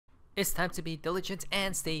It's time to be diligent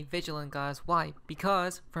and stay vigilant, guys. Why?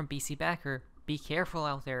 Because from BC Backer, be careful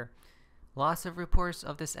out there. Lots of reports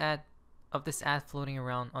of this ad floating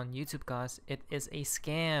around on YouTube, guys. It is a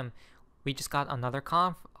scam. We just got another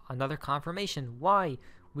confirmation. Why?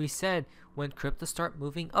 We said when crypto start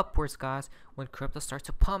moving upwards, guys, when crypto starts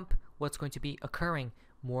to pump, what's going to be occurring?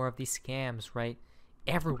 More of these scams, right?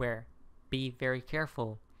 Everywhere. Be very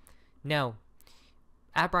careful. Now,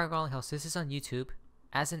 at Brian Garlinghouse, this is on YouTube.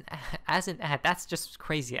 As an ad, that's just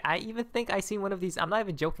crazy. I even think I seen one of these. I'm not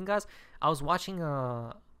even joking, guys. I was watching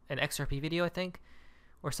an XRP video, I think,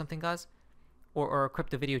 or something, guys, or a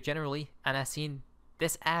crypto video generally, and I seen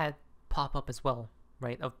this ad pop up as well,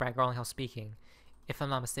 right, of Brian Garlinghouse speaking, if I'm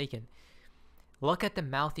not mistaken. Look at the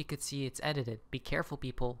mouth. You could see it's edited. Be careful,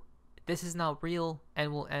 people. This is not real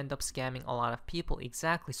and will end up scamming a lot of people.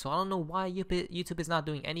 Exactly. So I don't know why YouTube is not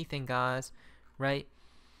doing anything, guys, right?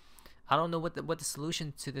 I don't know what the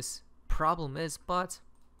solution to this problem is, but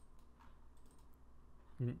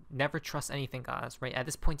never trust anything, guys, right? At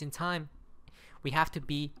this point in time, we have to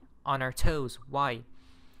be on our toes. Why?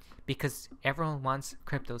 Because everyone wants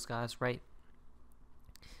cryptos, guys, right?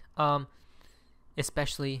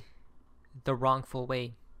 Especially the wrongful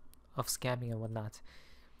way of scamming and whatnot.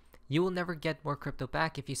 You will never get more crypto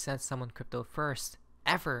back if you send someone crypto first,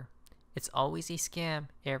 ever. It's always a scam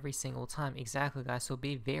every single time. Exactly, guys. So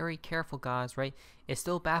be very careful, guys, right? It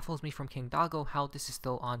still baffles me from King Doggo how this is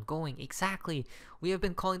still ongoing. Exactly. We have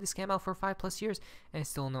been calling this scam out for 5+ years and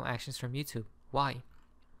still no actions from YouTube. Why?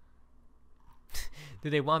 Do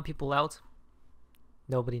they want people out?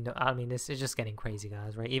 Nobody knows. I mean, this is just getting crazy,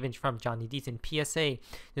 guys, right? Even from Johnny Deaton. PSA,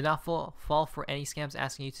 do not fall for any scams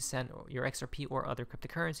asking you to send your XRP or other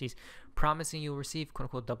cryptocurrencies, promising you'll receive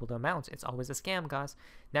quote-unquote double the amount. It's always a scam, guys.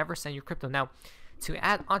 Never send your crypto. Now, to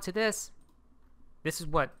add onto this is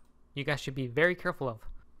what you guys should be very careful of.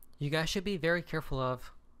 You guys should be very careful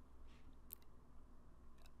of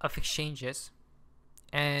exchanges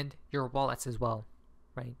and your wallets as well,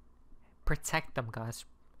 right? Protect them, guys.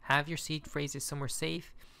 Have your seed phrases somewhere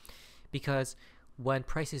safe, because when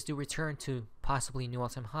prices do return to possibly new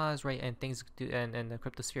all-time highs, right, and things do, and the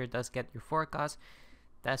crypto sphere does get euphoric, guys,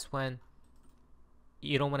 that's when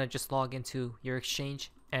you don't want to just log into your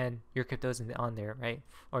exchange and your crypto isn't on there, right,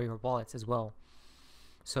 or your wallets as well.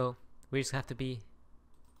 So we just have to be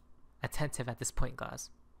attentive at this point, guys,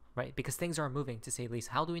 right, because things are moving, to say the least.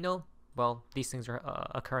 How do we know? Well, these things are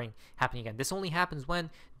happening again. This only happens when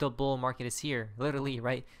the bull market is here, literally,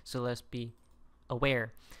 right? So let's be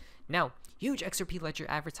aware. Now, huge XRP ledger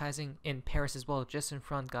advertising in Paris as well, just in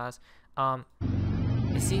front, guys.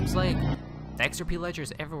 It seems like the XRP ledger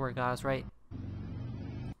is everywhere, guys, right?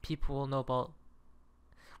 People will know about.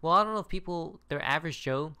 Well, I don't know if people, their average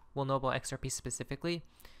Joe, will know about XRP specifically,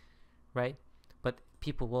 right? But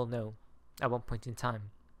people will know at one point in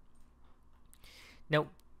time. Now,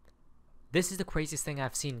 this is the craziest thing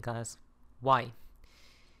I've seen, guys. Why?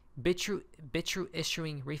 Bitrue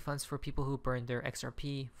issuing refunds for people who burned their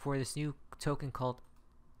XRP for this new token called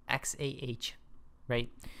XAH, right?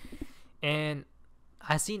 And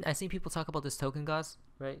I've seen people talk about this token, guys,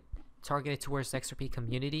 right? Targeted towards the XRP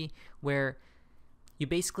community, where you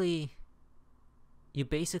basically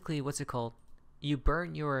what's it called? You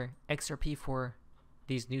burn your XRP for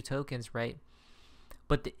these new tokens, right?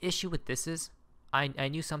 But the issue with this is, I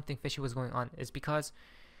knew something fishy was going on, is because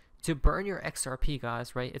to burn your XRP,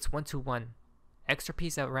 guys, right, it's 1-to-1. XRP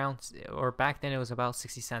is around, or back then it was about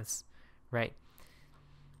 60 cents, right?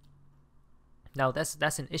 Now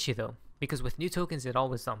that's an issue though, because with new tokens it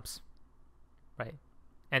always dumps, right?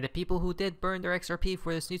 And the people who did burn their XRP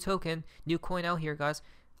for this new token, new coin out here, guys,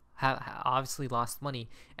 have obviously lost money.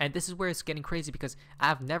 And this is where it's getting crazy, because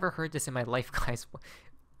I've never heard this in my life, guys.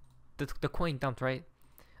 The coin dumped, right?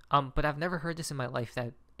 But I've never heard this in my life,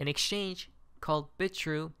 that an exchange called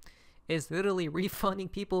Bitrue is literally refunding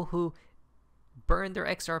people who burned their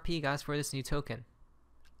XRP, guys, for this new token.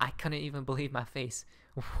 I couldn't even believe my face.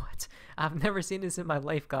 What? I've never seen this in my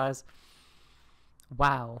life, guys.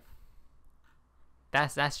 Wow.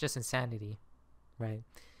 That's just insanity, right?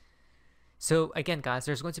 So again, guys,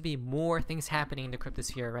 there's going to be more things happening in the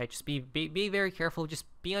cryptosphere, right? Just be very careful. Just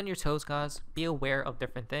be on your toes, guys. Be aware of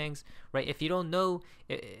different things, right? If you don't know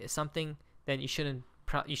something, then you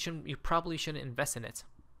probably shouldn't invest in it,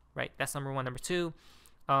 right? That's number one. Number two,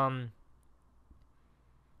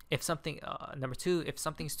 if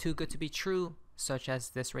something's too good to be true, such as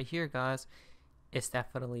this right here, guys, it's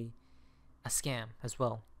definitely a scam as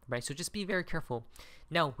well, right? So just be very careful.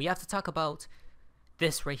 Now we have to talk about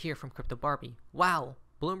this right here from Crypto Barbie. Wow,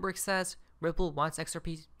 Bloomberg says Ripple wants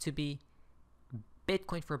XRP to be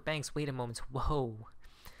Bitcoin for banks. Wait a moment. Whoa.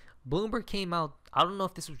 Bloomberg came out, I don't know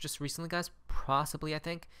if this was just recently, guys, possibly, I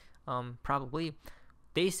think, probably.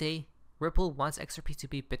 They say Ripple wants XRP to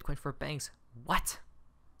be Bitcoin for banks. What?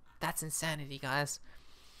 That's insanity, guys.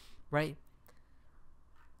 Right?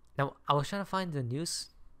 Now, I was trying to find the news,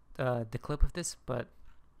 the clip of this, but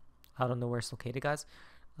I don't know where it's located, guys,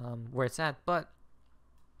 where it's at, but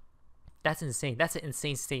that's insane. That's an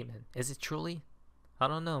insane statement. Is it truly? I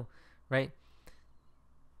don't know, right?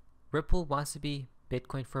 Ripple wants to be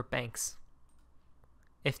Bitcoin for banks.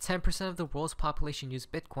 If 10% of the world's population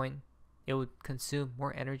used Bitcoin, it would consume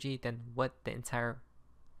more energy than what the entire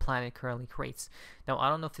planet currently creates. Now, I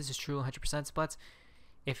don't know if this is true 100%, but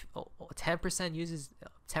if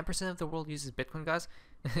 10% of the world uses Bitcoin, guys,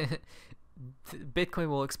 Bitcoin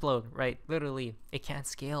will explode, right? Literally, it can't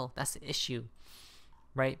scale. That's the issue,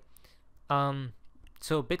 right?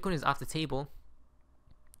 So Bitcoin is off the table.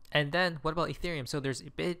 And then what about Ethereum? So there's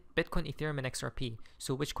Bitcoin, Ethereum, and XRP.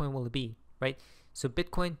 So which coin will it be, right? So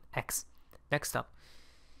Bitcoin X. Next up.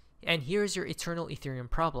 And here's your eternal Ethereum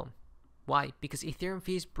problem. Why? Because Ethereum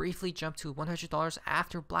fees briefly jumped to $100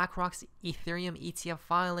 after BlackRock's Ethereum ETF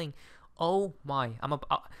filing. Oh my.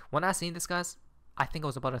 When I seen this, guys, I think I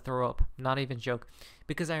was about to throw up. Not even joke.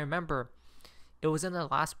 Because I remember it was in the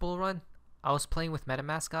last bull run. I was playing with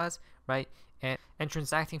MetaMask, guys, right? And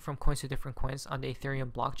transacting from coins to different coins on the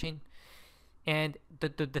Ethereum blockchain. And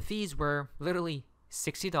the fees were literally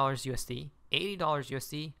 $60 USD, $80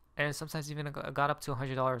 USD, and sometimes even got up to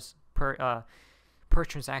 $100 per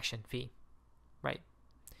transaction fee, right?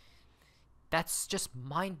 That's just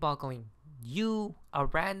mind-boggling. You, a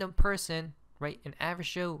random person, right, an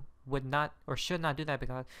average Joe would not or should not do that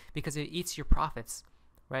because it eats your profits,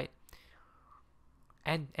 right?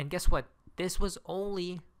 And guess what? This was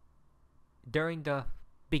only during the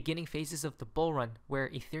beginning phases of the bull run where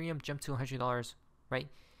Ethereum jumped to $100, right?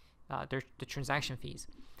 The transaction fees.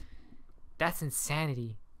 That's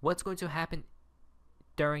insanity. What's going to happen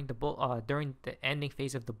during the ending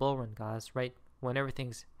phase of the bull run, guys, right? When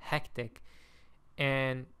everything's hectic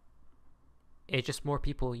and it's just more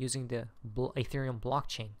people using the Ethereum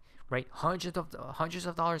blockchain, right? Hundreds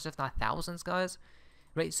of dollars, if not thousands, guys,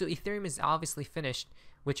 right? So Ethereum is obviously finished,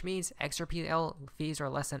 which means XRP fees are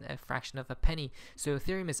less than a fraction of a penny. So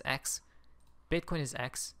Ethereum is X, Bitcoin is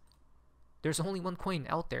X. There's only one coin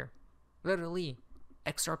out there, literally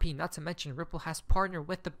XRP. Not to mention Ripple has partnered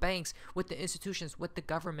with the banks, with the institutions, with the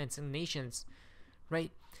governments and nations,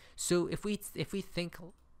 right? So if we think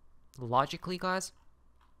logically, guys,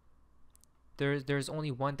 there's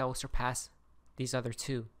only one that will surpass these other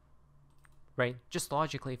two, right? Just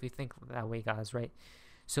logically, if we think that way, guys, right?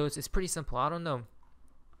 So it's pretty simple. I don't know.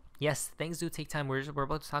 Yes, things do take time. We're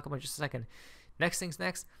about to talk about just a second. Next things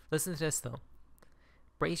next. Listen to this though.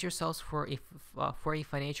 Brace yourselves for a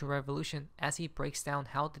financial revolution as he breaks down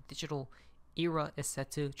how the digital era is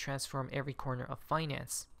set to transform every corner of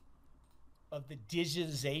finance. Of the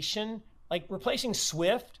digitization, like replacing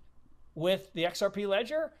Swift with the XRP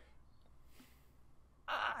ledger,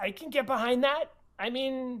 I can get behind that. I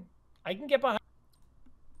mean, I can get behind.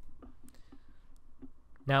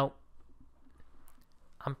 Now,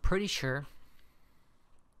 I'm pretty sure,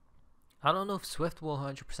 I don't know if Swift will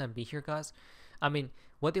 100% be here, guys. I mean,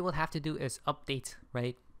 what they will have to do is update,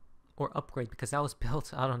 right? Or upgrade, because that was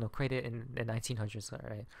built, I don't know, created in the 1900s,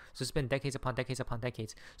 right? So it's been decades upon decades upon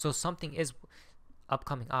decades. So something is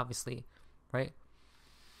upcoming, obviously, right?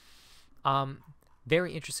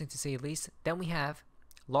 Very interesting to say the least. Then we have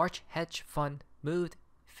large hedge fund moved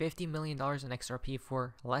 $50 million in XRP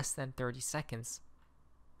for less than 30 seconds.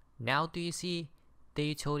 Now do you see the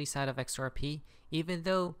utility side of XRP? Even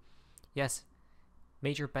though, yes,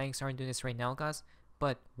 major banks aren't doing this right now, guys,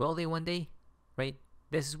 but will they one day, right?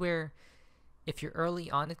 This is where, if you're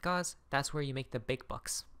early on it, guys, that's where you make the big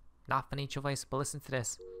bucks. Not financial advice, but listen to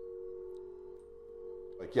this.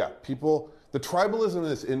 Like, yeah, the tribalism in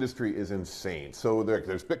this industry is insane. So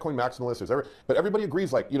there's Bitcoin maximalists, but everybody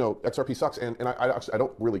agrees, like, you know, XRP sucks, and I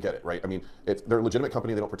don't really get it, right? I mean, they're a legitimate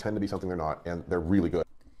company, they don't pretend to be something they're not, and they're really good.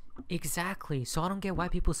 Exactly. So I don't get why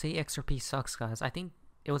people say XRP sucks, guys. I think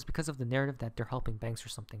it was because of the narrative that they're helping banks or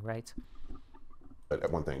something, right? At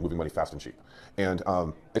one thing, moving money fast and cheap. And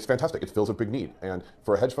it's fantastic. It fills a big need. And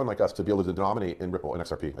for a hedge fund like us to be able to denominate in Ripple and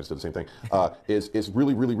XRP, I just did the same thing, is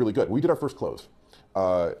really, really, really good. We did our first close.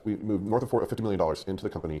 We moved north of $50 million into the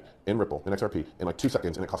company in Ripple and XRP in like 2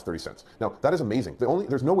 seconds, and it cost 30 cents. Now, that is amazing.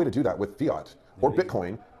 There's no way to do that with fiat or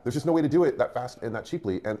Bitcoin. There's just no way to do it that fast and that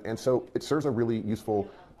cheaply. And so it serves a really useful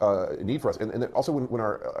need for us. And then also when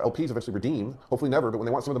our LPs eventually redeem, hopefully never, but when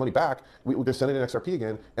they want some of the money back, we just send it in XRP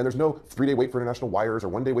again. And there's no 3-day wait for international wires or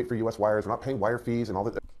 1-day wait for US wires. We're not paying wire fees and all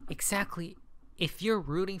that. Exactly. if you're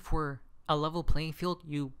rooting for a level playing field,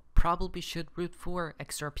 you probably should root for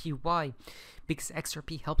XRP. Why? Because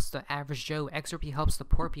XRP helps the average Joe. XRP helps the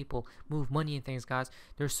poor people move money and things, guys.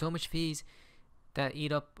 There's so much fees that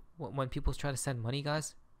eat up when people try to send money,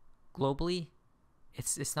 guys. Globally,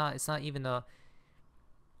 it's not even a.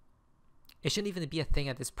 It shouldn't even be a thing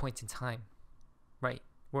at this point in time, right?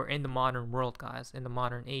 We're in the modern world, guys. In the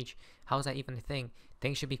modern age, how is that even a thing?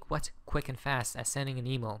 Things should be quick and fast as sending an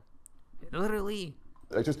email. Literally.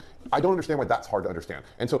 I don't understand why that's hard to understand.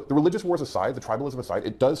 And so the religious wars aside, the tribalism aside,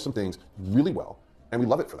 it does some things really well, and we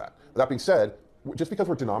love it for that. That being said, just because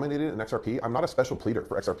we're denominated in XRP, I'm not a special pleader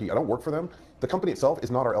for XRP. I don't work for them. The company itself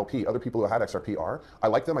is not our LP. Other people who had XRP are. I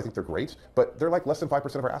like them. I think they're great, but they're like less than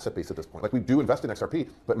 5% of our asset base at this point. Like, we do invest in XRP,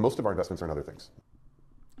 but most of our investments are in other things.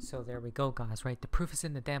 So there we go, guys, right? The proof is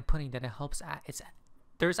in the damn pudding that it helps.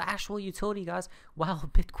 There's actual utility, guys, while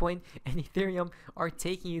Bitcoin and Ethereum are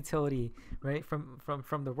taking utility, right,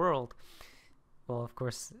 from the world. Well, of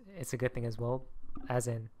course, it's a good thing as well, as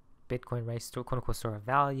in Bitcoin, right, quote unquote store of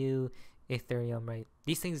value, Ethereum, right.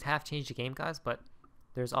 These things have changed the game, guys, but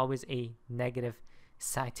there's always a negative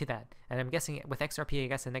side to that. And I'm guessing with XRP, I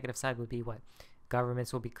guess the negative side would be what?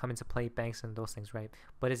 Governments will be coming to play, banks and those things, right?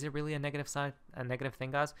 But is it really a negative side, a negative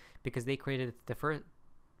thing, guys? Because they created the first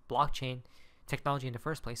blockchain technology in the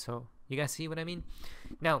first place. So you guys see what I mean?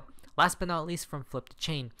 Now, last but not least, from flip the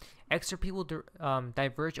chain, XRP will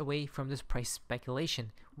diverge away from this price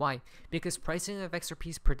speculation. Why? Because pricing of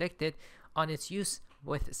XRP is predicted on its use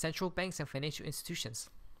with central banks and financial institutions,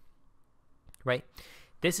 right?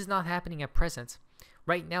 This is not happening at present.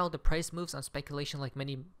 Right now, the price moves on speculation, like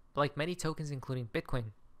many tokens, including Bitcoin,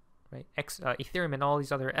 right? Ethereum and all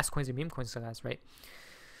these other S coins and meme coins, guys, right?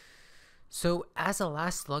 So as a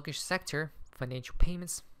last sluggish sector, financial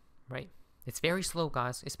payments, right? It's very slow,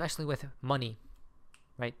 guys, especially with money,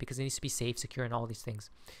 right? Because it needs to be safe, secure, and all these things.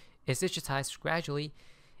 Is digitized gradually,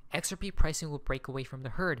 XRP pricing will break away from the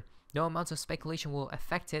herd. No amounts of speculation will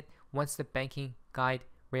affect it once the banking guide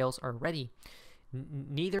rails are ready.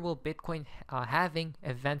 Neither will Bitcoin having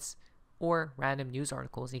events or random news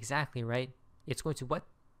articles. Exactly, right? It's going to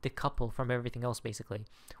decouple from everything else, basically,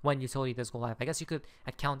 when utility does go live. I guess you could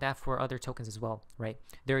account that for other tokens as well, right?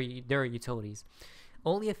 There are utilities.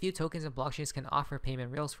 Only a few tokens and blockchains can offer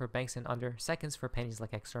payment rails for banks in under seconds for pennies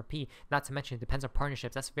like XRP. Not to mention, it depends on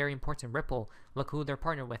partnerships. That's very important. Ripple, look who they're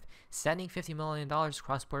partnered with. Sending $50 million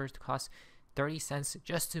cross borders to cost 30 cents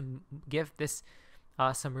just to give this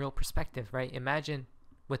some real perspective, right? Imagine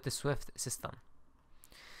with the SWIFT system.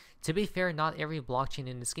 To be fair, not every blockchain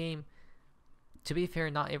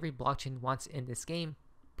wants in this game,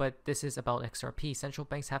 but this is about XRP. Central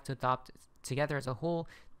banks have to adopt together as a whole.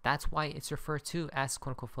 That's why it's referred to as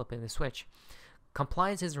quote-unquote flipping the switch.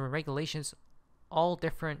 Compliances and regulations, all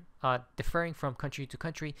differing from country to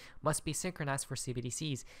country, must be synchronized for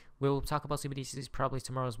CBDCs. We'll talk about CBDCs probably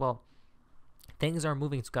tomorrow as well. Things are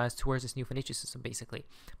moving, guys, towards this new financial system, basically.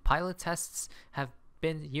 Pilot tests have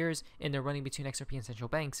been years in the running between XRP and central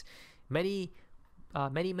banks. Many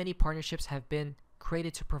partnerships have been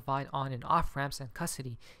created to provide on and off ramps and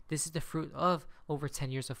custody. This is the fruit of over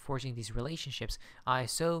 10 years of forging these relationships.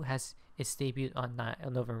 ISO has its debut on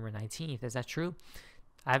November 19th. Is that true?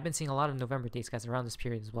 I've been seeing a lot of November dates, guys, around this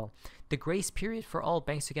period as well. The grace period for all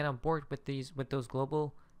banks to get on board with those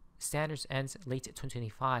global standards ends late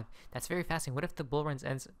 2025. That's very fascinating. What if the bull runs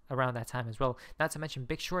ends around that time as well? Not to mention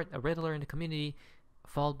Big Short, a riddler in the community,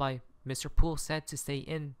 followed by Mr. Poole, said to stay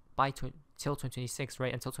in till 2026,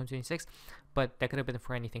 right? Until 2026, but that could have been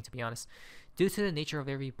for anything, to be honest. Due to the nature of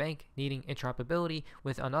every bank needing interoperability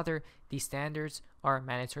with another, these standards are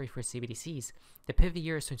mandatory for CBDCs. The pivot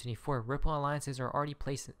year is 2024. Ripple alliances are already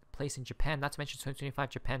placed in Japan. Not to mention 2025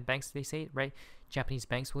 Japan banks, they say, right? Japanese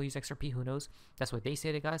banks will use XRP. Who knows? That's what they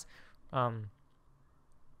say, guys.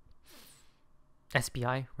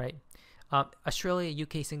 SBI, right? Australia,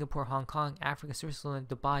 UK, Singapore, Hong Kong, Africa, Switzerland,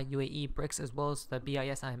 Dubai, UAE, BRICS, as well as the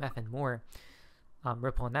BIS, IMF, and more.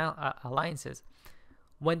 Ripple now alliances.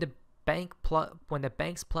 When the banks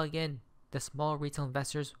plug in, the small retail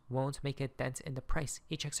investors won't make a dent in the price.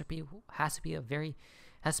 Each XRP has to be a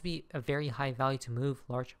very high value to move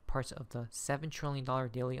large parts of the $7 trillion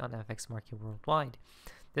daily on the FX market worldwide.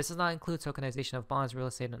 This does not include tokenization of bonds, real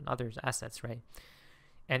estate, and other assets, right?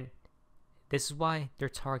 And this is why they're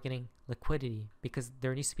targeting liquidity, because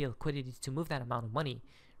there needs to be a liquidity to move that amount of money,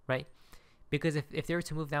 right? Because if they were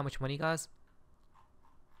to move that much money, guys,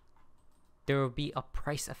 there will be a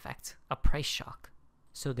price effect, a price shock.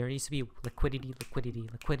 So there needs to be liquidity.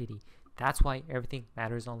 That's why everything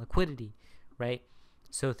matters on liquidity, right?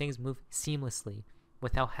 So things move seamlessly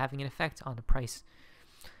without having an effect on the price.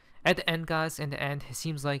 At the end, guys, in the end, it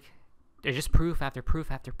seems like there's just proof after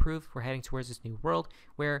proof after proof. We're heading towards this new world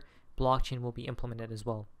where blockchain will be implemented as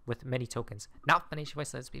well with many tokens. Not financial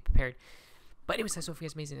advice, let's be prepared. But anyways, that's all for you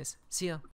guys amazingness. See ya.